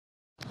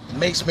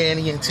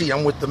Maceman ENT.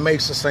 I'm with the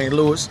Mace in St.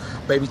 Louis.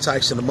 Baby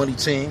Tyson, the money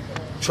team.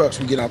 Trucks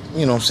we get out,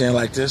 you know what I'm saying,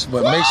 like this.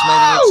 But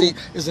Maceman ENT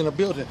is in the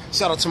building.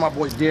 Shout out to my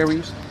boy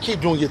Darius.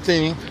 Keep doing your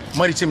thing.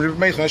 Money team,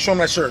 Maceman, show him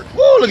that shirt.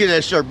 Woo, look at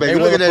that shirt, baby.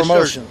 Look at that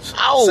promotions. shirt.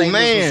 Oh, St.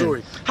 man.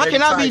 Louis, How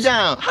can I be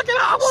down? How can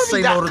I want to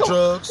be down? Say no to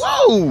drugs.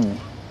 Whoa.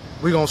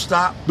 We're going to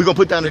stop. We're going to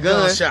put down the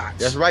guns. Gunshots.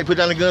 That's right. Put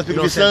down the guns. Pick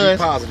up your Be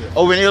sons. positive.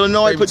 Over in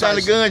Illinois, Baby put down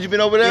the Tyson. guns. You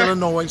been over there?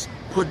 Illinois,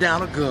 put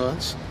down the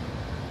guns.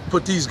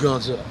 Put these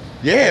guns up.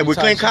 Yeah, Baby with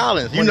Clint Tyson.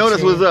 Collins. You know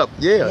that's what's up.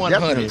 Yeah, 100.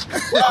 definitely.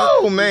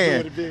 Whoa,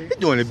 man. He's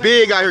doing it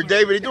big out here,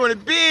 David. He's doing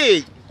it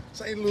big.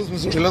 St. Louis,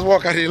 Missouri. Let's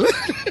walk out here.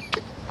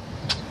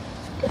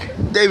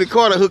 David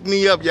Carter hooked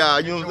me up, y'all.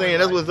 You know what I'm saying?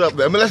 That's what's up,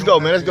 man. Let's go,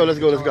 man. Let's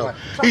go.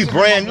 He's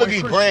brand. Look,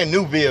 he's brand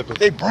new vehicles.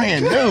 They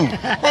brand new.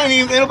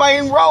 Ain't nobody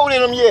even rolled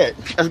in them yet.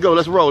 Let's go.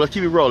 Let's roll. Let's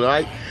keep it rolling, all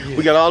right? Yeah.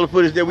 We got all the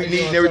footage that we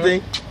need and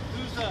everything.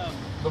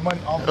 The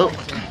money. Oh.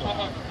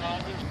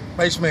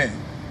 Maceman.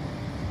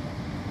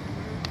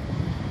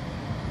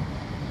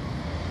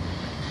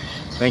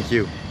 Thank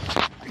you.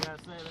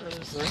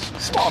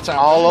 Small time.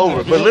 All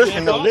over. But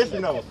listen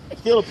though.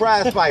 Still a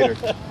prize fighter.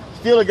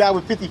 Still a guy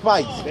with 50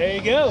 fights. There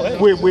you go. Hey.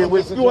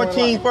 With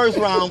 14 first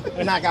round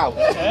knockouts.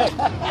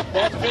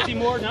 That's 50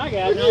 more than I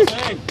got. You know what I'm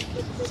saying?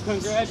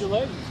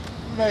 Congratulations.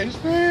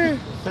 Maceman.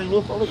 We're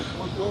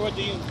with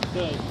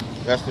the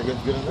That's good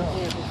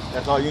enough.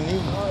 That's all you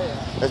need. Oh,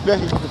 yeah.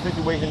 Especially with the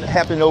situation that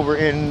happened over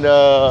in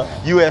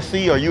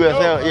USC or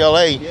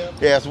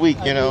USLA last week,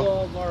 you know. I do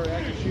all of our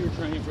active shooter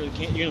training for the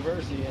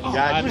university. And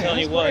I'm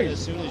telling you what, as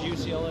soon as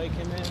UCLA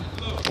came in,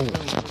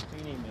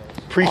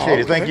 appreciate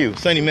it. Thank you.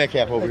 Sonny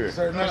Metcalf over here.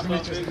 Sir, nice to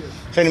meet you.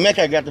 Sonny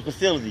Metcalf got the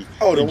facility.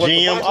 Oh, the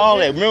gym, all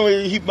that.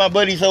 Remember my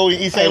buddy's holding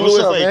East St. Louis?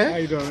 What's up, man? How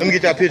you doing? Let me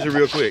get that picture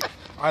real quick.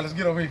 All right, let's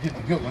get over here and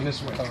get the good one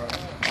this way. All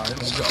right,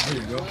 let's go.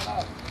 Here you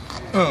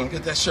go.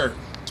 Get that shirt.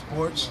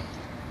 Sports.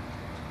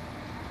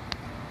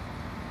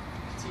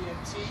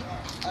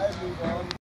 TNT.